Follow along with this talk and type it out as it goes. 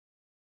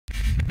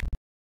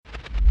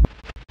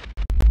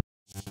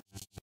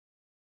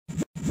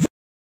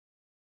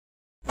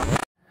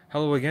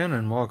Hello again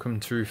and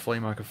welcome to Flea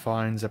Market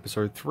Finds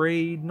episode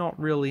 3. Not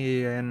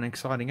really an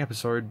exciting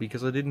episode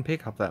because I didn't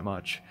pick up that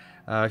much.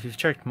 If you've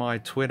checked my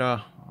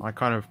Twitter, I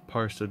kind of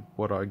posted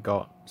what I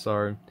got.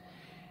 So,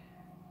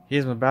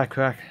 here's my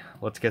backpack.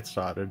 Let's get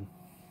started.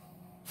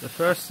 The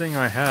first thing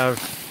I have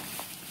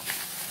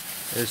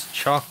is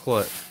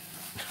chocolate.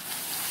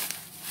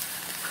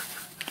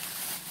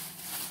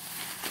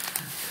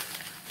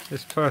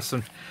 This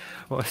person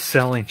was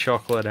selling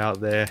chocolate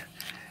out there.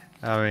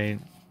 I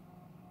mean,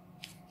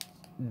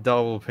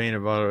 double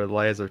peanut butter with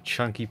layers of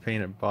chunky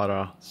peanut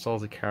butter,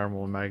 salted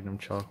caramel, and magnum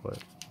chocolate.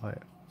 Like,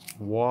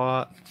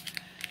 what?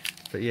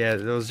 But yeah,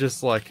 there was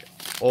just like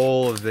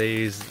all of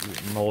these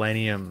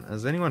Millennium.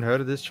 Has anyone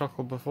heard of this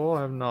chocolate before?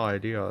 I have no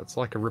idea. It's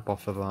like a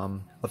rip-off of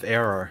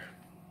Aero,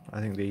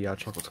 I think the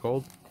chocolate's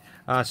called.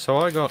 So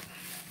I got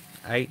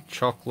 8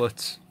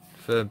 chocolates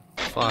for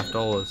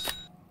 $5.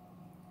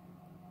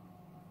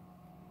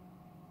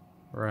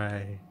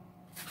 Right.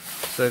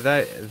 So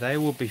they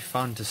will be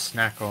fun to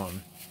snack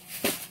on.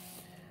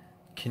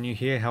 Can you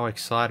hear how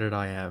excited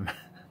I am?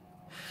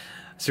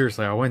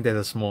 Seriously, I went there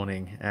this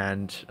morning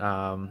and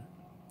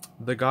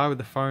the guy with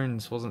the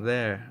phones wasn't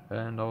there,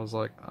 and I was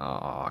like,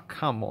 oh,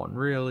 come on,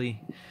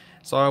 really?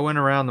 So I went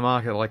around the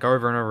market like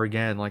over and over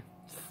again, like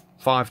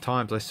 5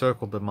 times. I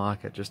circled the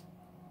market just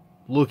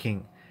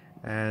looking,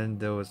 and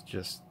there was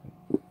just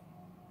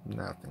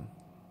nothing.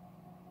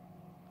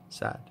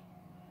 Sad.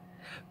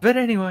 But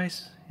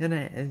anyways,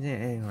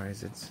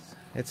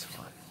 it's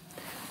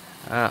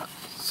fine.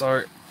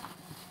 So.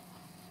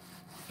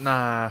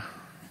 Nah,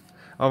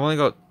 I've only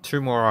got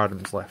 2 more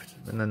items left,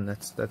 and then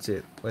that's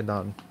it. We're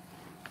done.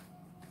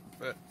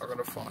 But I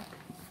gotta find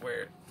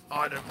where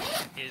item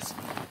is.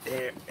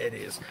 There it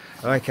is.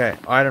 Okay,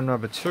 item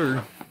number 2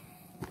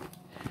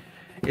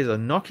 is a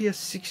Nokia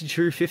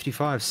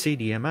 6255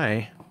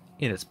 CDMA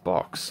in its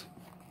box.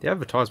 The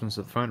advertisements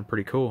of the phone are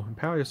pretty cool.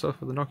 Empower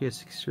yourself with the Nokia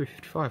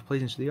 6255.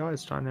 Please into the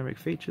eyes, dynamic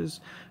features.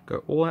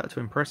 Go all out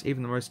to impress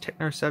even the most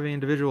techno-savvy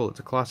individual.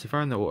 It's a classy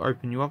phone that will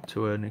open you up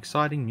to an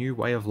exciting new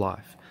way of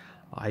life.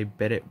 I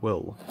bet it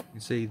will. You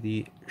can see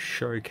the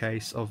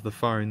showcase of the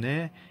phone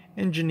there.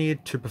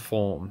 Engineered to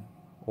perform,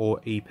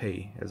 or EP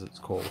as it's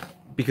called.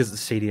 Because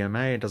it's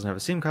CDMA, it doesn't have a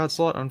SIM card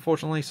slot,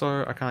 unfortunately,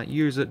 so I can't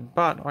use it,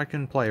 but I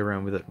can play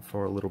around with it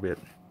for a little bit.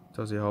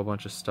 Tells you a whole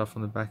bunch of stuff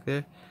on the back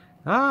there.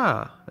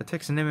 Ah, it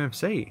takes an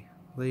MMC.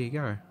 There you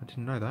go. I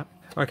didn't know that.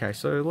 Okay,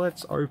 so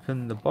let's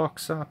open the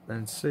box up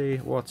and see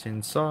what's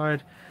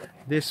inside.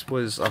 This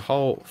was a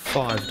whole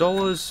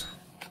 $5,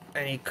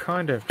 and he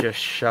kind of just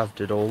shoved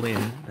it all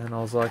in, and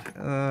I was like,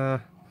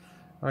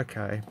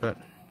 okay, but...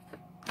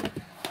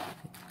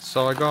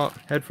 So I got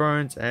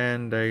headphones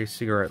and a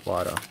cigarette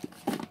lighter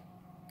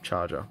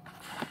charger.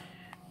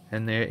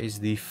 And there is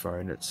the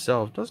phone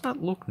itself. Doesn't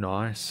that look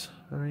nice?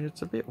 I mean,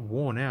 it's a bit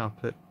worn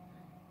out, but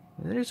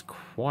it is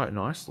quite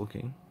nice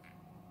looking.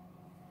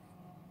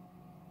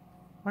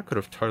 I could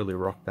have totally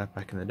rocked that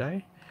back in the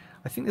day.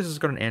 I think this has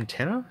got an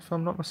antenna, if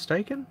I'm not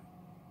mistaken.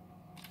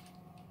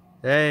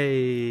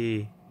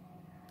 Hey!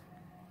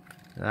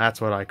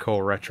 That's what I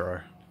call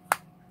retro.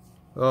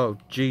 Oh,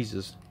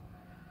 Jesus.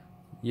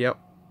 Yep.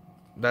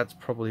 That's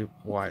probably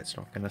why it's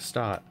not going to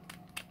start.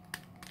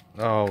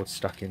 Oh, it's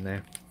stuck in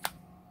there.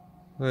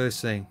 Look at this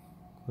thing.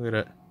 Look at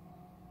it.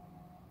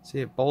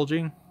 See it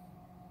bulging?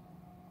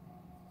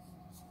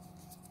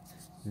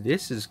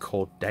 This is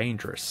called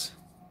dangerous.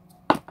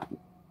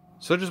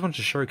 So I just want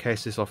to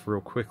showcase this off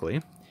real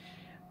quickly.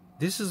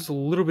 This is a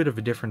little bit of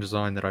a different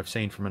design that I've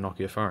seen from a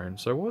Nokia phone.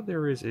 So what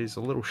there is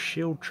a little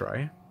shield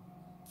tray.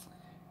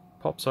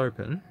 Pops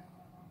open.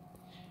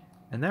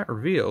 And that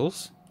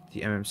reveals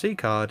the MMC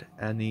card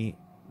and the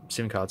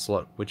SIM card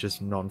slot, which is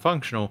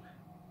non-functional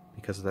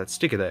because of that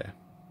sticker there.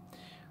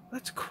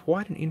 That's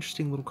quite an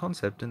interesting little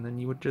concept, and then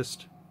you would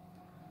just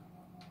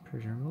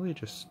presumably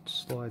just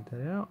slide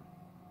that out.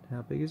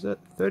 How big is it?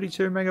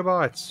 32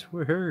 megabytes!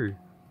 Woohoo!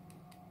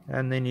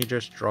 And then you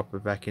just drop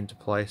it back into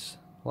place,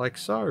 like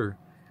so.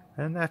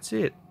 And that's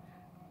it.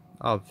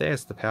 Oh,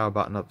 there's the power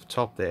button up the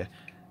top there.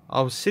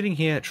 I was sitting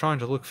here trying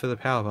to look for the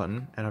power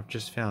button, and I've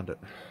just found it.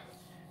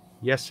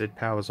 Yes, it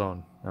powers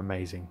on.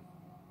 Amazing.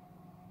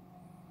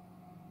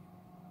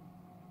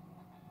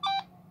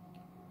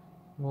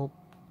 Well,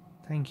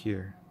 thank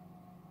you.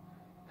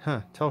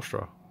 Huh,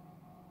 Telstra.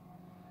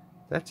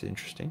 That's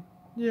interesting.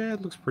 Yeah,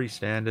 it looks pretty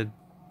standard.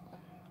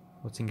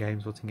 What's in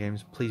games? What's in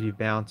games? Please be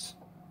bounce.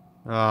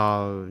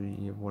 Oh,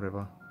 yeah,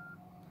 whatever.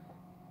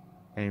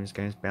 Games,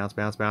 bounce, bounce,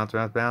 bounce, bounce,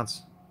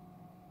 bounce.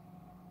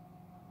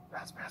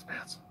 Bounce, bounce,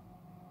 bounce.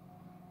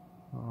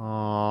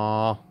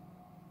 Aww.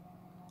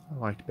 I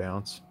liked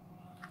bounce.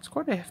 It's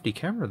quite a hefty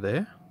camera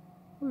there.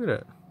 Look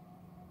at it.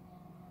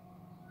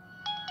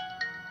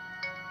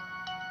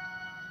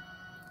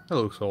 That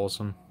looks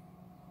awesome.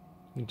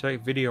 You can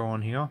take video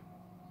on here.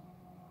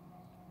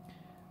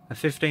 A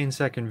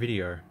 15-second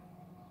video.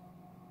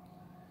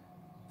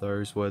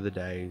 Those were the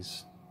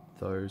days.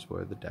 Those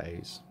were the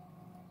days.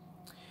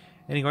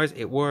 Anyways,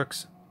 it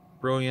works.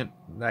 Brilliant.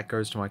 That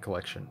goes to my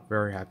collection.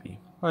 Very happy.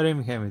 Oh, it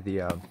even came with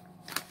the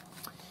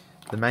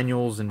the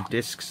manuals and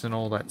discs and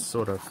all that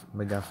sort of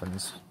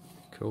MacGuffins.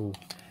 Cool.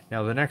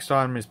 Now the next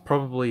item is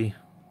probably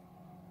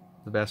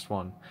the best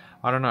one.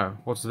 I don't know.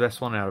 What's the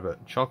best one out of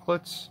it?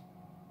 Chocolates?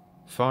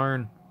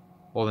 Phone?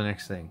 Or the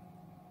next thing?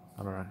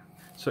 I don't know.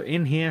 So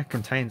in here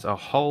contains a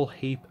whole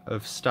heap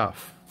of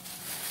stuff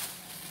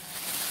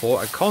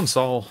for a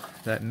console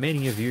that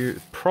many of you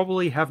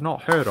probably have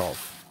not heard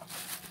of.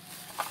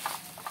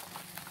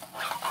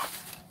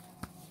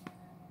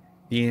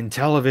 The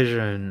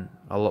Intellivision,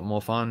 a lot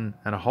more fun,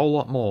 and a whole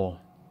lot more.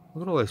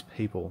 Look at all those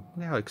people.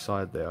 Look how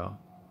excited they are.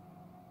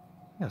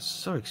 They are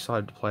so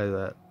excited to play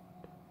that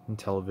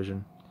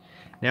Intellivision.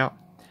 Now,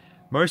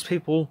 most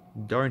people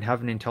don't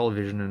have an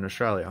Intellivision in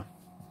Australia.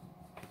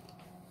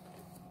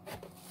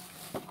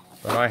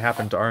 But I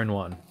happen to own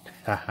one.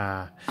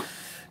 Haha.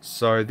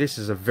 So this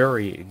is a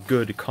very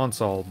good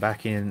console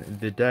back in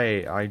the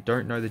day. I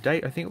don't know the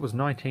date. I think it was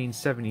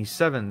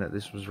 1977 that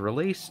this was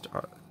released.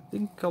 I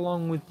think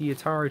along with the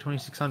Atari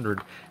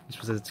 2600, this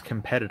was its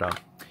competitor.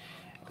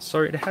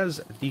 So it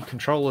has the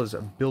controllers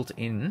built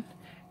in,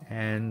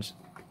 and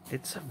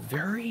it's a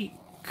very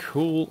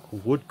cool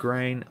wood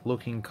grain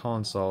looking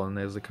console, and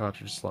there's the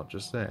cartridge slot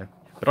just there.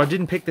 But I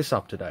didn't pick this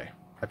up today.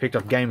 I picked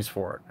up games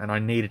for it, and I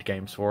needed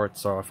games for it,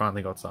 so I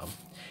finally got some.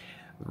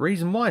 The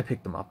reason why I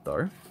picked them up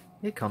though,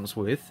 it comes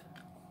with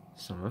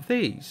some of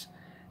these.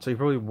 So you're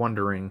probably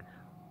wondering,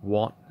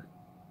 what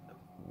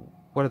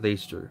do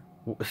these do?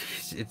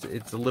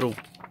 It's a little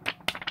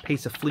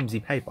piece of flimsy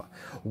paper.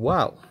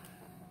 Well,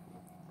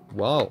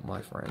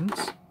 my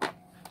friends.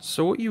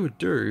 So what you would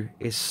do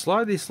is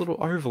slide this little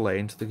overlay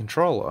into the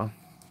controller,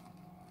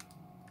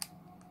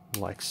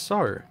 like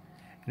so,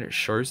 and it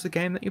shows the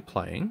game that you're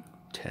playing,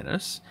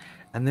 tennis,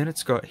 and then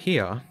it's got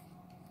here,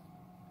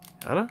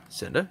 outer,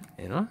 center,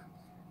 inner,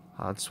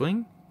 hard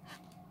swing,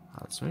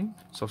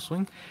 soft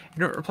swing,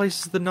 and it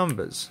replaces the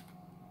numbers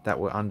that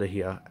were under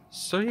here.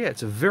 So yeah,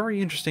 it's a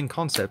very interesting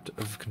concept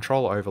of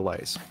controller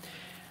overlays.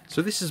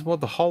 So this is what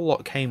the whole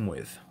lot came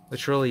with.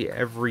 Literally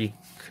every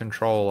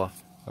controller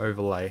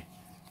overlay,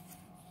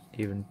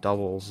 even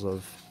doubles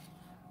of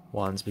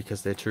ones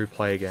because they're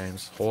 2-player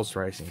games. Horse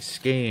racing,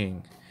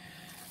 skiing,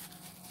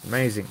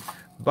 amazing.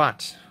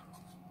 But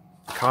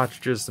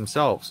cartridges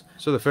themselves.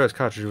 So the first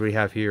cartridge we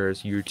have here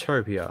is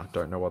Utopia.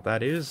 Don't know what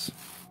that is.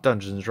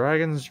 Dungeons and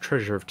Dragons,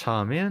 Treasure of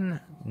Tarmin.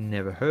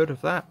 Never heard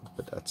of that,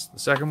 but that's the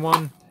second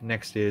one.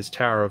 Next is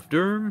Tower of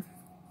Doom.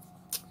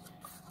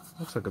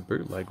 Looks like a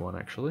bootleg one,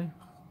 actually.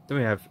 Then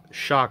we have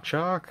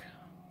Shark,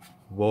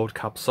 World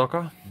Cup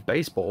Soccer,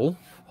 Baseball,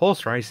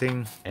 Horse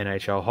Racing,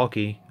 NHL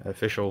Hockey,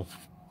 Official,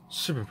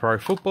 Super Pro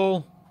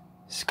Football,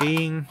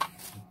 Skiing,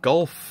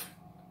 Golf,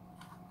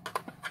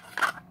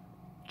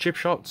 Chip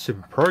Shot,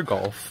 Super Pro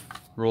Golf,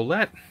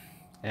 Roulette,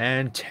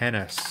 and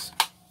Tennis.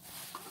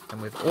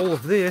 And with all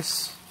of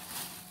this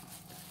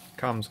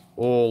comes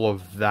all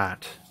of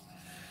that.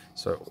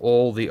 So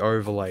all the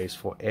overlays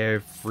for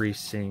every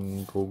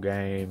single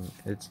game.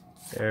 It's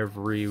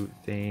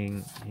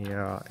everything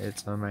here.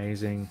 It's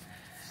amazing.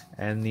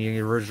 And the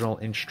original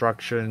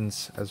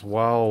instructions as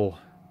well.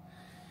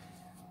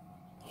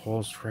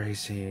 Horse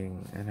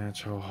racing,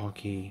 NHL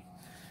hockey.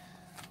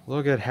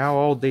 Look at how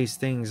old these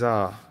things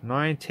are.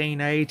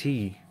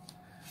 1980.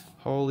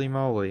 Holy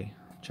moly.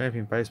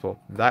 Champion Baseball.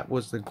 That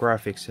was the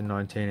graphics in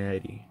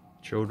 1980.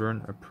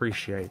 Children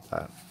appreciate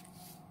that.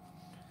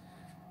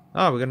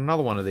 Oh, we got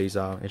another one of these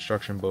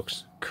instruction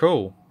books.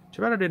 Cool.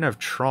 Too bad I didn't have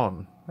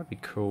Tron. That'd be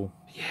cool.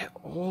 Yeah,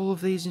 all of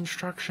these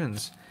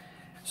instructions.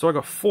 So I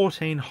got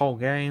 14 whole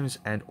games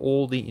and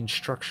all the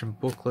instruction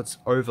booklets,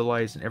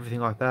 overlays, and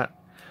everything like that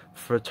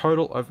for a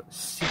total of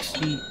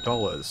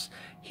 $60.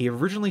 He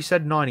originally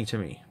said 90 to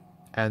me,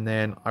 and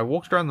then I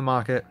walked around the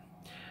market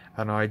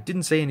and I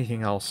didn't see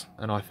anything else,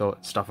 and I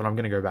thought, stuff it, I'm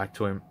going to go back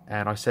to him.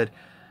 And I said,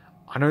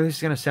 I know this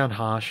is going to sound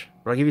harsh,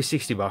 but I'll give you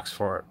 $60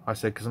 for it. I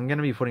said, because I'm going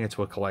to be putting it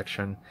to a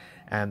collection,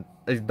 and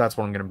that's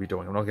what I'm going to be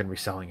doing. I'm not going to be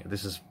selling it.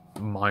 This is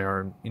my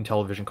own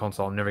Intellivision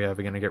console. I'm never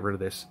ever going to get rid of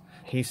this.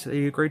 He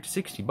agreed to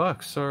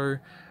 $60, so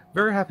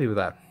very happy with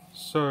that.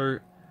 So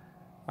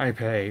I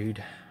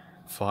paid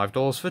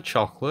 $5 for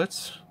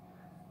chocolates,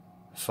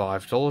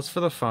 $5 for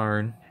the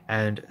phone,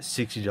 and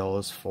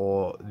 $60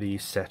 for the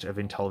set of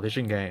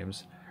Intellivision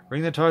games.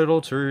 Bring the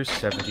total to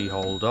 $70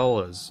 whole.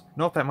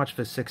 Not that much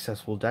for a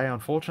successful day,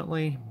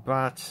 unfortunately,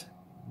 but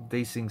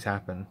these things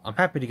happen. I'm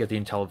happy to get the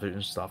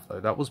Intellivision stuff, though.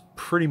 That was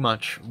pretty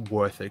much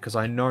worth it, because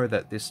I know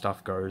that this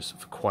stuff goes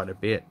for quite a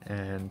bit,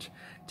 and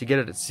to get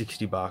it at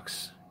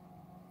 $60,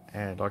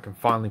 and I can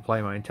finally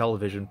play my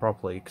Intellivision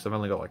properly, because I've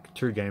only got like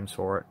 2 games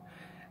for it.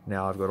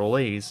 Now I've got all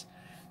these.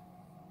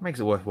 Makes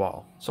it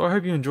worthwhile. So I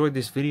hope you enjoyed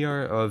this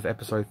video of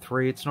episode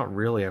 3. It's not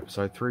really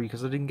episode 3,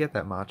 because I didn't get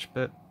that much,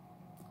 but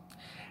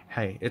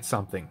hey, it's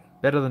something.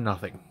 Better than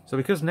nothing. So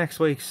because next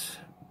week's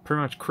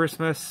pretty much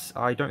Christmas,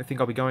 I don't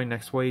think I'll be going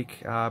next week,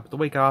 but the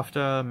week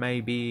after,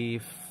 maybe,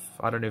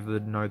 I don't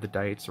even know the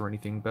dates or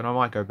anything, but I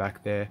might go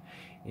back there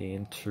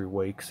in 2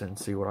 weeks and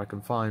see what I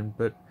can find,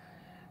 but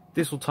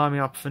this will tie me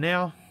up for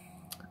now.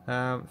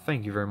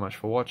 Thank you very much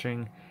for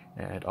watching,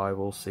 and I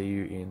will see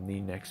you in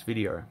the next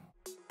video.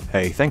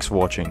 Hey, thanks for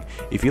watching.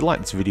 If you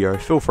liked this video,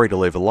 feel free to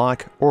leave a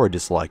like or a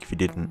dislike if you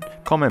didn't.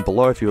 Comment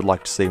below if you would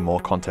like to see more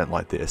content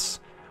like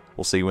this.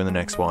 We'll see you in the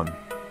next one.